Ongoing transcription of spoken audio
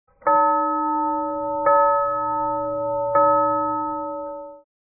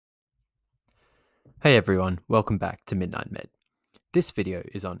Hey everyone, welcome back to Midnight Med. This video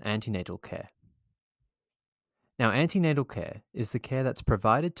is on antenatal care. Now, antenatal care is the care that's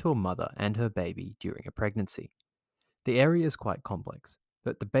provided to a mother and her baby during a pregnancy. The area is quite complex,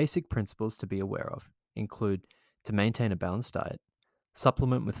 but the basic principles to be aware of include to maintain a balanced diet,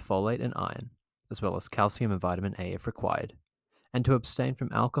 supplement with folate and iron, as well as calcium and vitamin A if required, and to abstain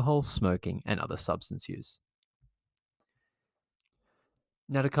from alcohol, smoking, and other substance use.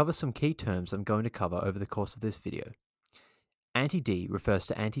 Now, to cover some key terms I'm going to cover over the course of this video. Anti-D refers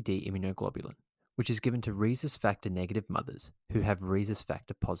to anti-D immunoglobulin, which is given to rhesus factor negative mothers who have rhesus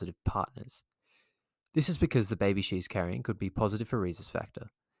factor positive partners. This is because the baby she is carrying could be positive for rhesus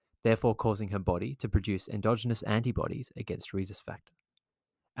factor, therefore causing her body to produce endogenous antibodies against rhesus factor.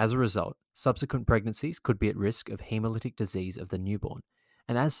 As a result, subsequent pregnancies could be at risk of hemolytic disease of the newborn,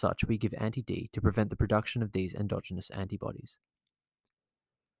 and as such, we give anti-D to prevent the production of these endogenous antibodies.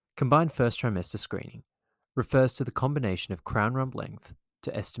 Combined first trimester screening refers to the combination of crown rump length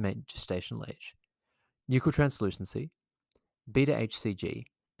to estimate gestational age, nuchal translucency, beta HCG,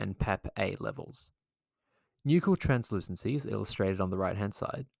 and PAP-A levels. Nuchal translucency is illustrated on the right-hand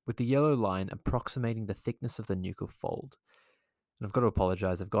side, with the yellow line approximating the thickness of the nuchal fold. And I've got to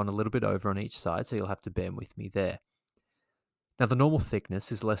apologize, I've gone a little bit over on each side, so you'll have to bear with me there. Now, the normal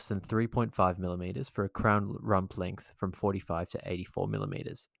thickness is less than 3.5 millimeters for a crown rump length from 45 to 84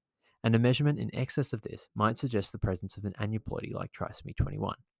 millimeters, and a measurement in excess of this might suggest the presence of an aneuploidy like trisomy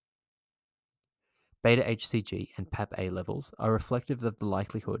 21. Beta HCG and PAP-A levels are reflective of the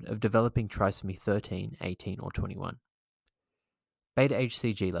likelihood of developing trisomy 13, 18, or 21. Beta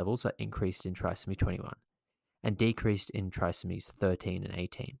HCG levels are increased in trisomy 21 and decreased in trisomies 13 and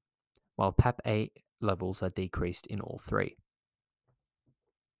 18, while PAP-A levels are decreased in all three.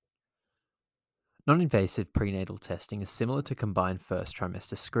 Non-invasive prenatal testing is similar to combined first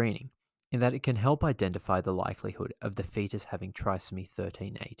trimester screening in that it can help identify the likelihood of the fetus having trisomy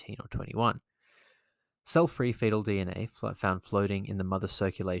 13, 18, or 21. Cell-free fetal DNA found floating in the mother's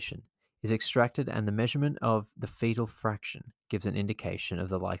circulation is extracted, and the measurement of the fetal fraction gives an indication of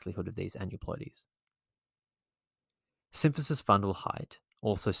the likelihood of these aneuploidies. Symphysis fundal height,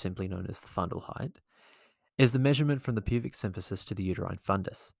 also simply known as the fundal height, is the measurement from the pubic symphysis to the uterine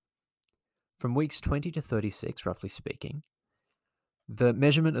fundus. From weeks 20 to 36, roughly speaking, the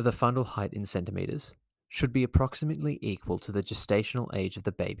measurement of the fundal height in centimeters should be approximately equal to the gestational age of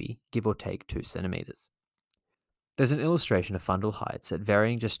the baby, give or take 2 centimeters. There's an illustration of fundal heights at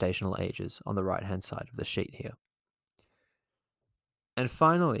varying gestational ages on the right-hand side of the sheet here. And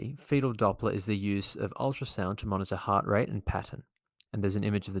finally, fetal Doppler is the use of ultrasound to monitor heart rate and pattern, and there's an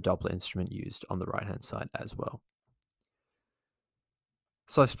image of the Doppler instrument used on the right-hand side as well.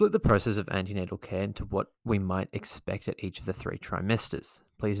 So I've split the process of antenatal care into what we might expect at each of the 3 trimesters.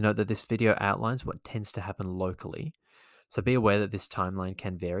 Please note that this video outlines what tends to happen locally, so be aware that this timeline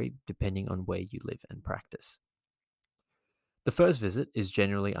can vary depending on where you live and practice. The first visit is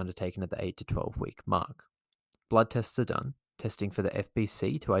generally undertaken at the 8 to 12 week mark. Blood tests are done, testing for the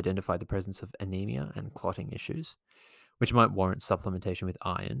FBC to identify the presence of anemia and clotting issues, which might warrant supplementation with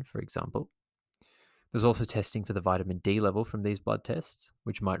iron, for example. There's also testing for the vitamin D level from these blood tests,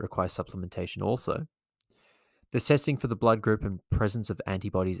 which might require supplementation also. There's testing for the blood group and presence of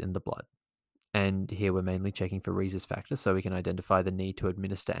antibodies in the blood. And here we're mainly checking for rhesus factor so we can identify the need to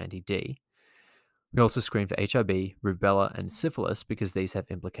administer anti-D. We also screen for HIV, rubella, and syphilis because these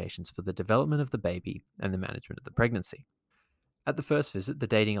have implications for the development of the baby and the management of the pregnancy. At the first visit, the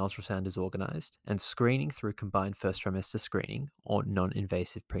dating ultrasound is organised, and screening through combined first trimester screening or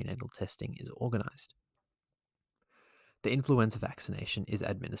non-invasive prenatal testing is organised. The influenza vaccination is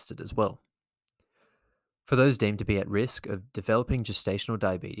administered as well. For those deemed to be at risk of developing gestational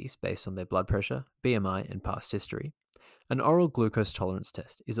diabetes based on their blood pressure, BMI, and past history, an oral glucose tolerance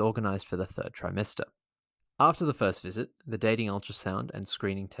test is organised for the 3rd trimester. After the first visit, the dating ultrasound and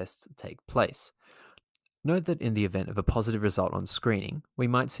screening tests take place. Note that in the event of a positive result on screening, we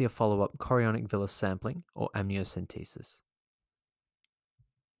might see a follow-up chorionic villus sampling or amniocentesis.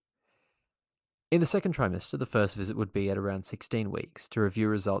 In the 2nd trimester, the first visit would be at around 16 weeks to review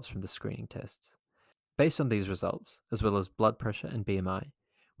results from the screening tests. Based on these results, as well as blood pressure and BMI,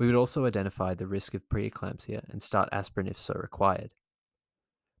 we would also identify the risk of preeclampsia and start aspirin if so required.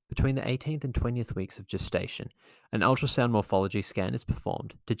 Between the 18th and 20th weeks of gestation, an ultrasound morphology scan is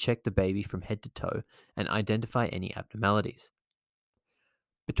performed to check the baby from head to toe and identify any abnormalities.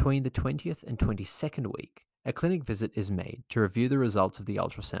 Between the 20th and 22nd week, a clinic visit is made to review the results of the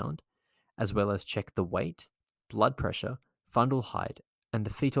ultrasound, as well as check the weight, blood pressure, fundal height, and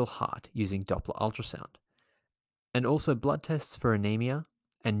the fetal heart using Doppler ultrasound, and also blood tests for anemia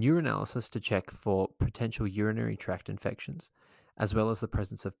and urinalysis to check for potential urinary tract infections, as well as the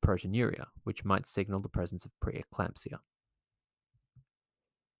presence of proteinuria, which might signal the presence of preeclampsia.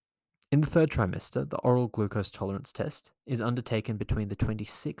 In the third trimester, the oral glucose tolerance test is undertaken between the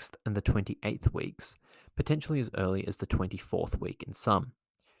 26th and the 28th weeks, potentially as early as the 24th week in some.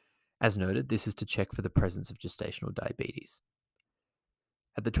 As noted, this is to check for the presence of gestational diabetes.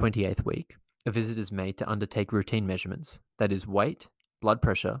 At the 28th week, a visit is made to undertake routine measurements, that is, weight, blood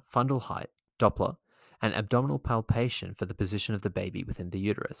pressure, fundal height, Doppler, and abdominal palpation for the position of the baby within the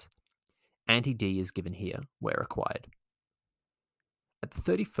uterus. Anti-D is given here, where required. At the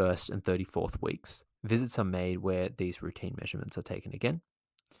 31st and 34th weeks, visits are made where these routine measurements are taken again.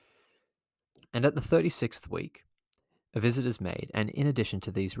 And at the 36th week, a visit is made, and in addition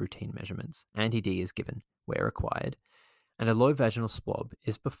to these routine measurements, anti-D is given, where required, and a low vaginal swab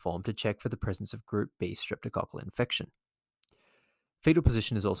is performed to check for the presence of group B streptococcal infection. Fetal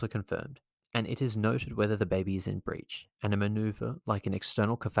position is also confirmed, and it is noted whether the baby is in breech, and a maneuver like an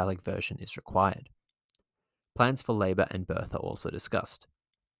external cephalic version is required. Plans for labor and birth are also discussed.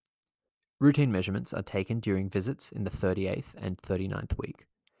 Routine measurements are taken during visits in the 38th and 39th week,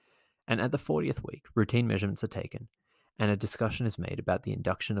 and at the 40th week, routine measurements are taken, and a discussion is made about the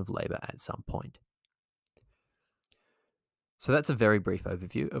induction of labor at some point. So that's a very brief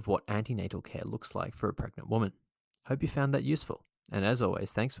overview of what antenatal care looks like for a pregnant woman. Hope you found that useful. And as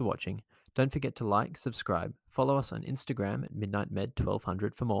always, thanks for watching. Don't forget to like, subscribe, follow us on Instagram at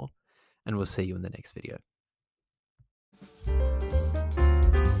MidnightMed1200 for more, and we'll see you in the next video.